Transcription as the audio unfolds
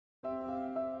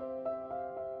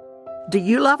Do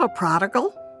you love a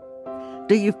prodigal?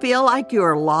 Do you feel like you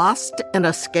are lost in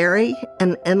a scary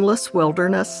and endless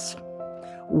wilderness?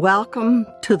 Welcome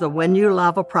to the When You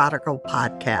Love a Prodigal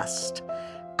podcast.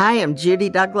 I am Judy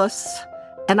Douglas,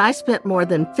 and I spent more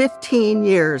than 15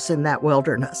 years in that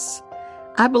wilderness.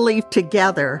 I believe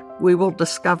together we will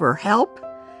discover help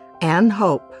and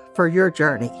hope for your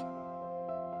journey.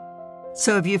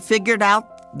 So have you figured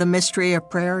out the mystery of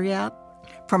prayer yet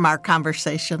from our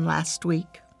conversation last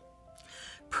week?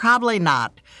 Probably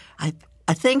not. I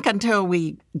think until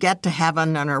we get to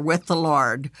heaven and are with the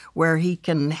Lord, where He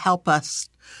can help us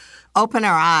open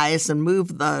our eyes and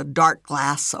move the dark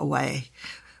glass away,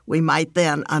 we might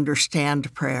then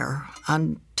understand prayer.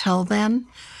 Until then,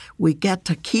 we get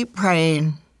to keep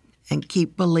praying and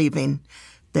keep believing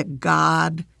that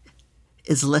God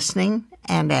is listening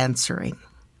and answering.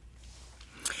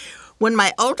 When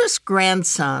my oldest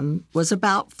grandson was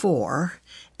about 4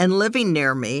 and living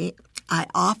near me, I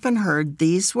often heard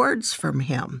these words from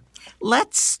him.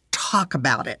 Let's talk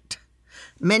about it.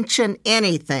 Mention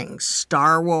anything,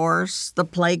 Star Wars, the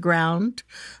playground,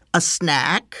 a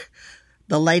snack,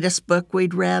 the latest book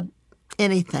we'd read,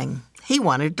 anything. He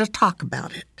wanted to talk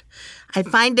about it. I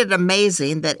find it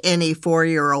amazing that any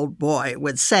 4-year-old boy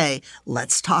would say,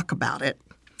 let's talk about it.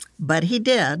 But he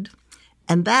did,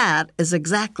 and that is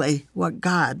exactly what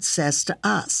God says to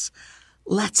us.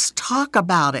 Let's talk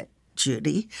about it.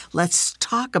 Judy, let's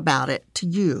talk about it to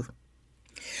you.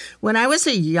 When I was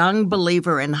a young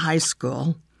believer in high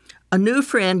school, a new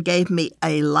friend gave me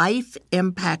a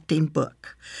life-impacting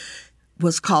book. It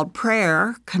was called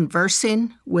Prayer,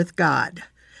 Conversing with God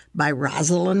by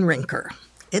Rosalind Rinker.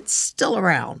 It's still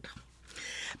around.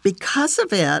 Because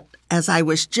of it, as I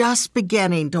was just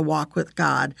beginning to walk with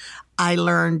God, I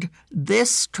learned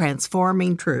this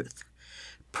transforming truth.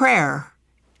 Prayer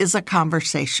is a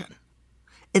conversation.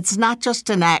 It's not just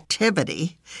an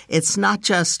activity. It's not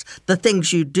just the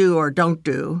things you do or don't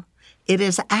do. It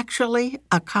is actually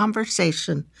a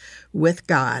conversation with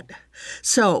God.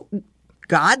 So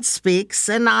God speaks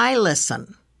and I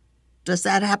listen. Does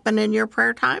that happen in your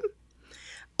prayer time?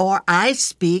 Or I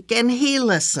speak and He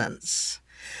listens.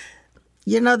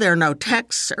 You know, there are no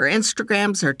texts or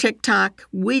Instagrams or TikTok.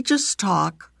 We just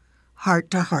talk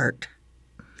heart to heart.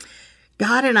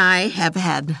 God and I have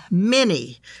had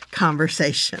many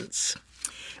conversations.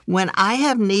 When I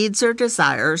have needs or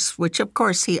desires, which of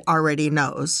course He already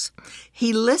knows,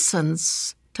 He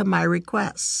listens to my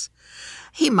requests.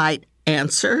 He might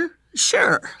answer,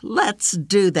 sure, let's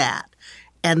do that.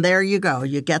 And there you go,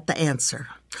 you get the answer.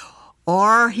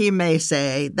 Or He may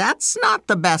say, that's not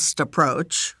the best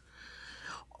approach.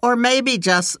 Or maybe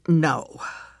just no.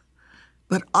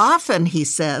 But often He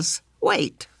says,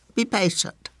 wait, be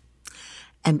patient.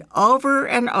 And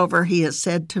over He has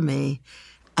said to me,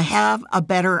 I have a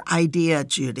better idea,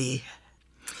 Judy.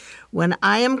 When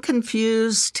I am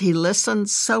confused, He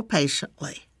listens so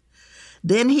patiently.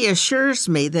 Then He assures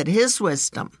me that His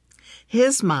wisdom,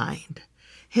 His mind,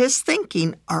 His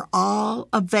thinking are all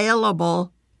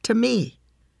available to me.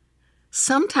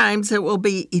 Sometimes it will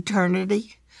be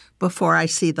eternity before I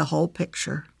see the whole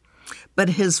picture. But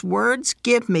His words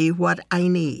give me what I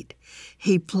need.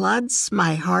 He floods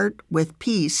my heart with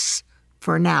peace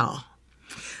for now.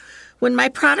 When my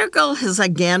prodigal has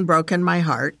again broken my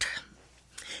heart,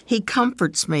 He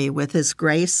comforts me with His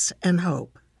grace and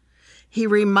hope. He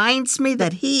reminds me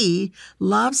that He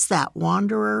loves that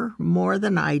wanderer more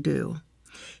than I do.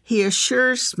 He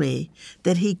assures me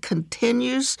that He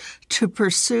continues to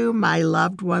pursue my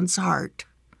loved one's heart.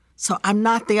 So I'm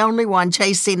not the only one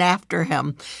chasing after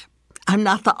him. I'm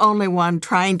not the only one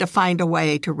trying to find a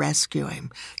way to rescue him.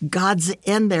 God's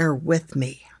in there with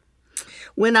me.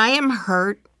 When I am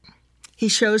hurt, He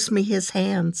shows me His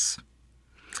hands,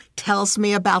 tells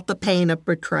me about the pain of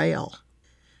betrayal,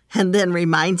 and then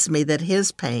reminds me that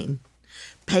His pain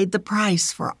paid the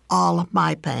price for all of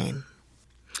my pain.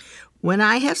 When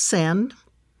I have sinned,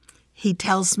 He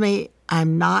tells me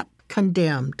I'm not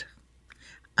condemned.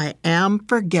 I am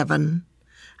forgiven.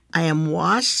 I am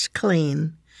washed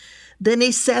clean. Then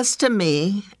He says to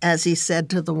me, as He said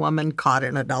to the woman caught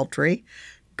in adultery,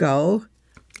 go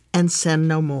and sin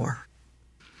no more.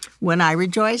 When I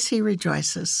rejoice, He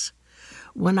rejoices.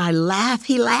 When I laugh,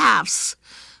 He laughs.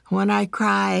 When I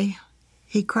cry,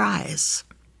 He cries.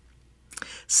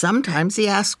 Sometimes He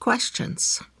asks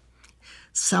questions.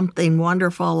 Something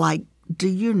wonderful like, do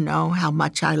you know how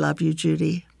much I love you,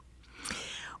 Judy?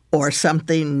 Or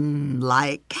something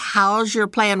like, how's your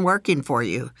plan working for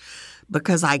you?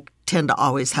 Because I tend to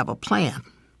always have a plan.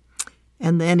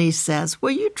 And then He says,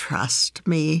 will you trust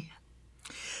me?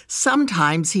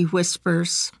 Sometimes He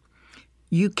whispers,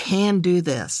 You can do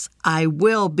this. I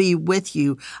will be with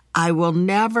you. I will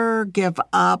never give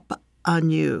up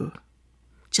on you.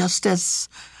 Just as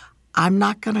I'm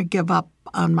not going to give up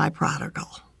on my prodigal.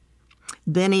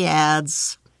 Then he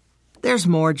adds, there's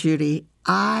more, Judy.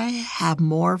 I have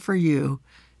more for you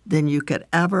than you could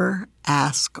ever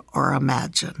ask or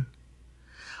imagine.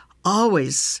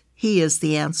 Always, he is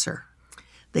the answer,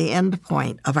 the end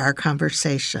point of our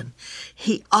conversation.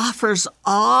 He offers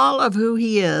all of who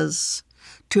he is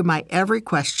to my every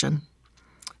question,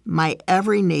 my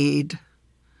every need,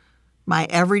 my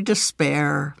every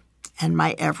despair, and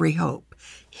my every hope.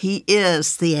 He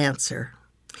is the answer.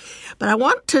 But I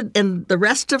want to, in the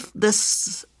rest of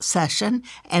this session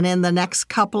and in the next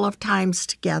couple of times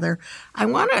together, I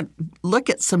want to look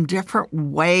at some different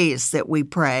ways that we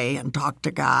pray and talk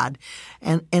to God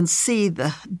and see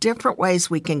the different ways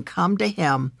we can come to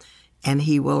Him and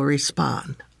He will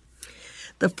respond.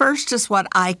 The first is what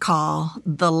I call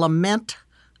the lament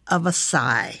of a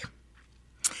sigh.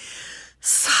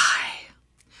 Sigh.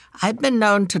 I've been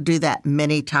known to do that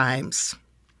many times.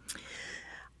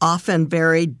 Often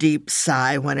very deep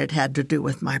sigh when it had to do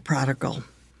with my prodigal.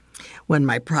 When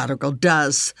my prodigal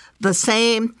does the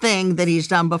same thing that he's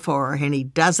done before and he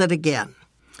does it again.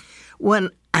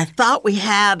 When I thought we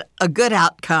had a good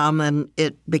outcome and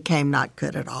it became not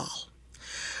good at all.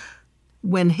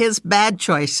 When his bad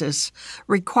choices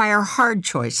require hard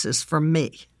choices from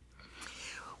me.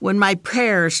 When my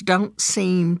prayers don't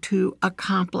seem to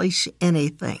accomplish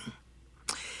anything.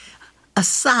 A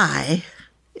sigh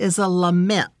is a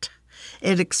lament.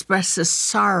 It expresses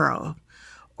sorrow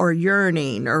or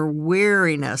yearning or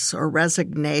weariness or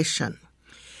resignation.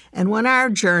 And when our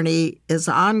journey is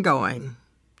ongoing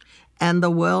and the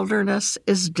wilderness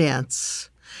is dense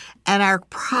and our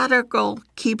prodigal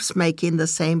keeps making the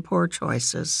same poor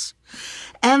choices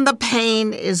and the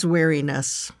pain is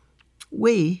weariness,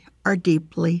 we are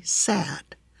deeply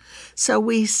sad. So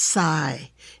we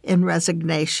sigh in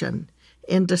resignation,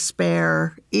 in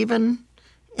despair, even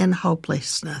in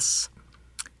hopelessness.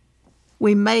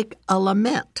 We make a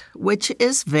lament, which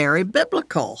is very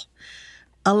biblical.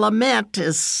 A lament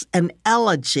is an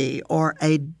elegy or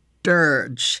a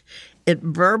dirge. It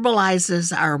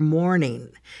verbalizes our mourning.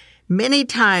 Many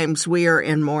times we are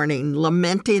in mourning,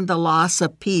 lamenting the loss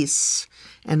of peace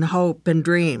and hope and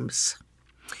dreams.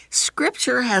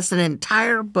 Scripture has an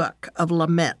entire book of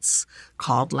laments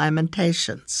called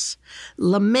Lamentations.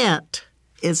 Lament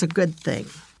is a good thing.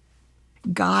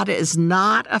 God is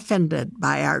not offended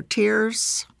by our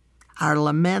tears, our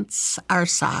laments, our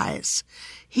sighs.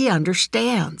 He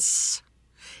understands.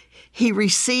 He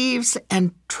receives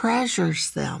and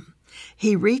treasures them.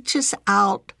 He reaches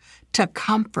out to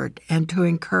comfort and to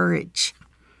encourage.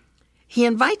 He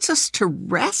invites us to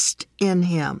rest in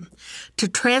Him, to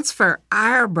transfer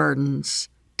our burdens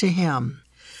to Him,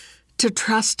 to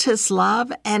trust His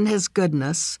love and His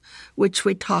goodness, which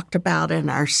we talked about in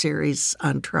our series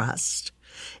on trust.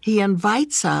 He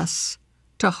invites us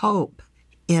to hope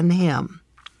in Him.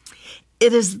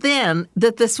 It is then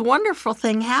that this wonderful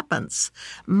thing happens.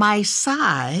 My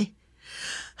sigh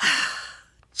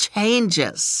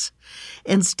changes.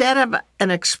 Instead of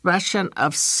an expression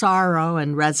of sorrow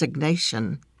and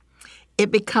resignation,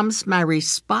 it becomes my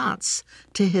response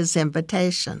to His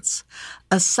invitations,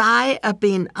 a sigh of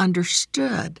being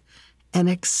understood and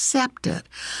accepted,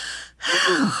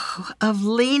 of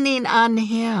leaning on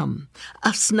Him,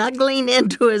 of snuggling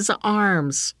into His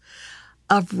arms,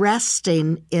 of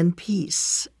resting in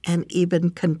peace and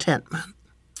even contentment.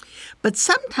 But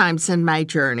sometimes in my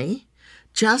journey,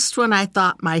 just when I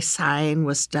thought my sighing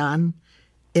was done,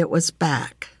 it was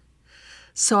back.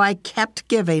 So I kept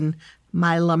giving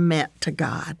my lament to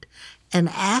God and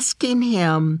asking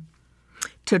Him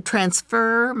to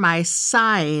transfer my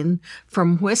sighing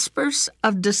from whispers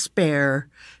of despair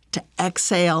to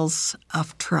exhales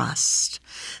of trust,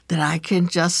 that I can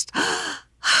just,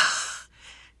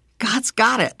 God's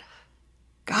got it.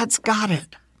 God's got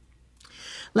it.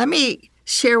 Let me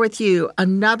share with you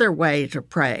another way to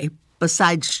pray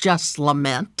besides just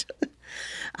lament.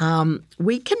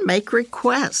 We can make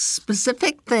requests,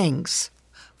 specific things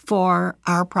for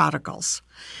our prodigals.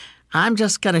 I'm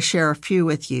just going to share a few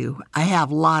with you. I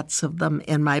have lots of them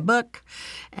in my book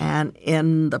and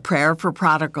in the Prayer for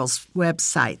Prodigals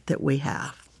website that we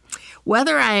have.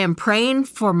 Whether I am praying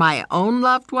for my own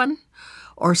loved one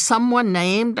or someone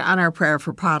named on our Prayer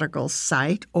for Prodigals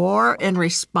site or in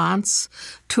response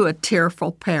to a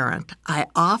tearful parent, I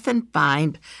often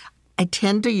find I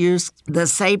tend to use the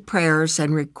same prayers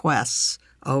and requests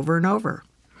over and over,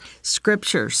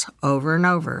 scriptures over and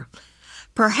over,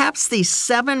 Perhaps these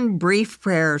 7 brief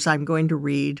prayers I'm going to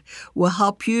read will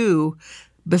help you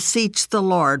beseech the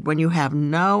Lord when you have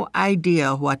no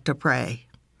idea what to pray.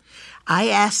 I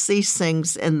ask these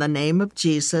things in the name of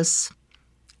Jesus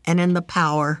and in the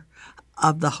power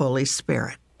of the Holy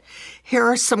Spirit. Here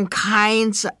are some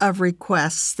kinds of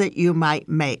requests that you might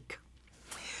make.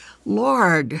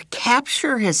 Lord,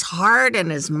 capture his heart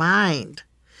and his mind.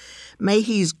 May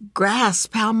he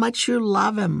grasp how much you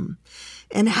love him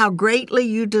and how greatly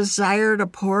you desire to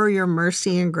pour your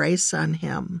mercy and grace on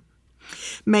him.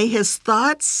 May his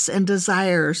thoughts and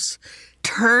desires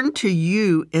turn to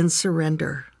you in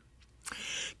surrender.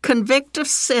 Convict of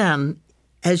sin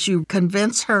as you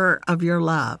convince her of your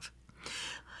love.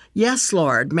 Yes,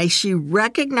 Lord, may she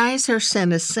recognize her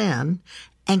sin as sin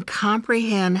and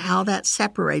comprehend how that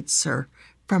separates her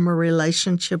from a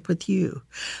relationship with you.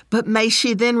 But may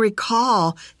she then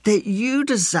recall that you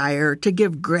desire to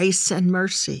give grace and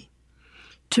mercy,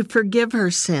 to forgive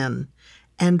her sin,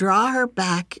 and draw her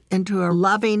back into a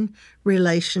loving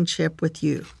relationship with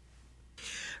you.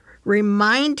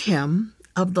 Remind him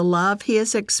of the love he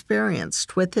has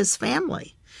experienced with his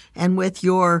family and with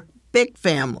your big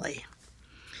family.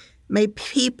 May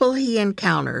people he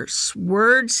encounters,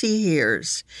 words he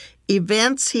hears,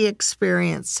 events he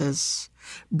experiences,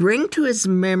 bring to his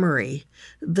memory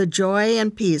the joy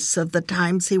and peace of the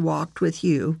times he walked with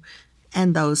you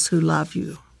and those who love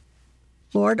you.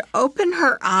 Lord, open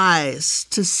her eyes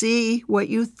to see what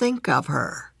you think of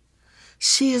her.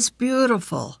 She is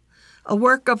beautiful, a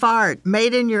work of art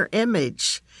made in your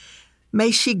image.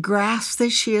 May she grasp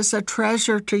that she is a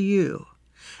treasure to you,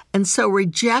 and so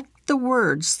reject the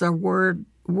words the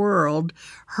world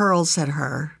hurls at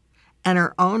her and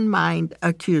her own mind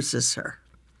accuses her.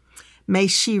 May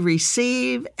she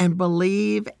receive and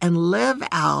believe and live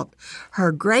out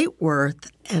her great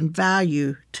worth and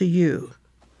value to you.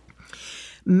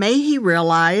 May he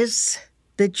realize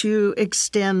that you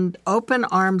extend open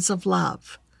arms of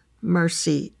love,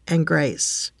 mercy, and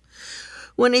grace.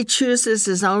 When he chooses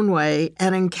his own way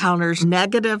and encounters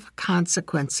negative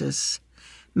consequences,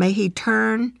 may he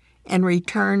turn and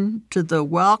return to the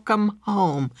welcome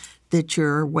home that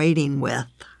you're waiting with.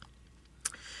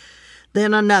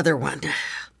 Then another one.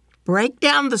 Break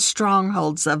down the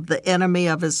strongholds of the enemy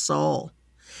of his soul.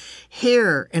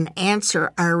 Hear and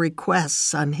answer our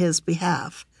requests on his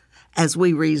behalf as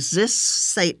we resist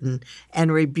Satan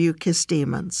and rebuke his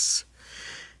demons.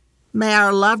 May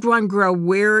our loved one grow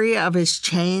weary of his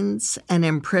chains and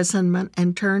imprisonment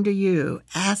and turn to you,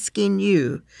 asking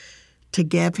you to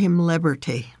give him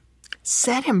liberty.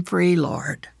 Set him free,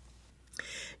 Lord.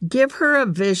 Give her a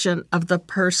vision of the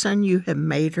person you have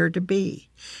made her to be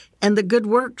and the good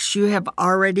works you have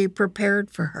already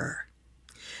prepared for her.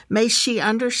 May she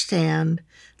understand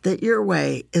that your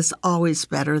way is always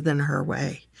better than her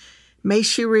way. May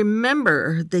she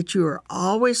remember that you are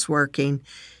always working,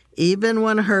 even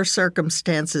when her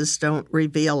circumstances don't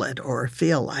reveal it or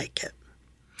feel like it.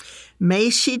 May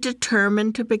she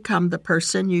determine to become the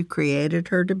person you created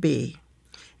her to be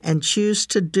and choose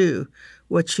to do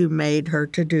what you made her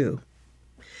to do.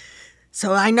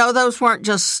 So I know those weren't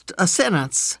just a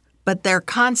sentence, but they're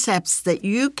concepts that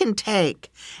you can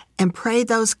take and pray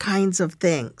those kinds of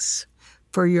things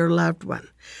for your loved one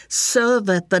so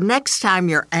that the next time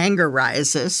your anger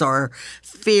rises or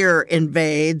fear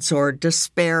invades or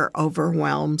despair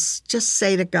overwhelms, just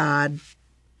say to God,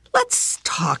 let's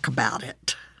talk about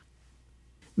it.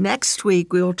 Next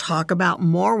week, we will talk about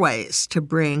more ways to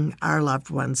bring our loved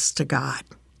ones to God.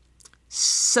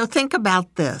 So think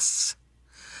about this.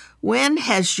 When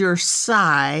has your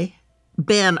sigh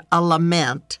been a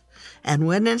lament, and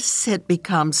when has it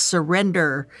become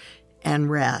surrender and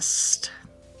rest?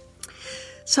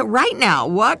 So right now,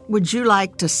 what would you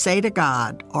like to say to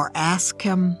God or ask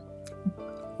him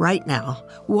right now?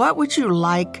 What would you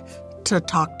like to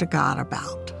talk to God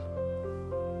about?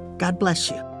 God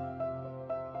bless you.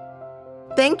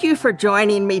 Thank you for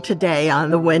joining me today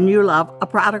on the When You Love a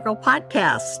Prodigal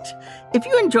podcast. If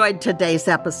you enjoyed today's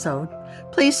episode,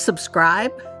 please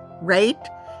subscribe, rate,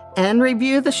 and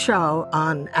review the show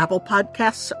on Apple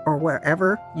Podcasts or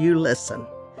wherever you listen.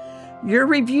 Your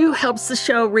review helps the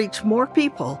show reach more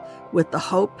people with the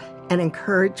hope and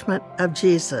encouragement of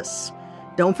Jesus.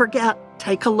 Don't forget,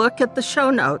 take a look at the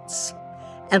show notes.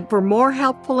 And for more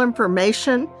helpful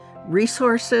information,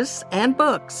 resources, and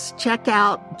books, check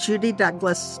out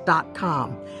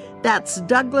judydouglas.com. That's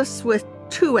Douglas with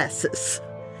 2 S's.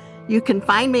 You can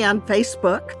find me on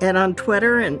Facebook and on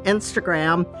Twitter and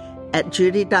Instagram at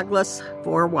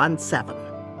JudyDouglas417.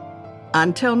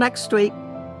 Until next week.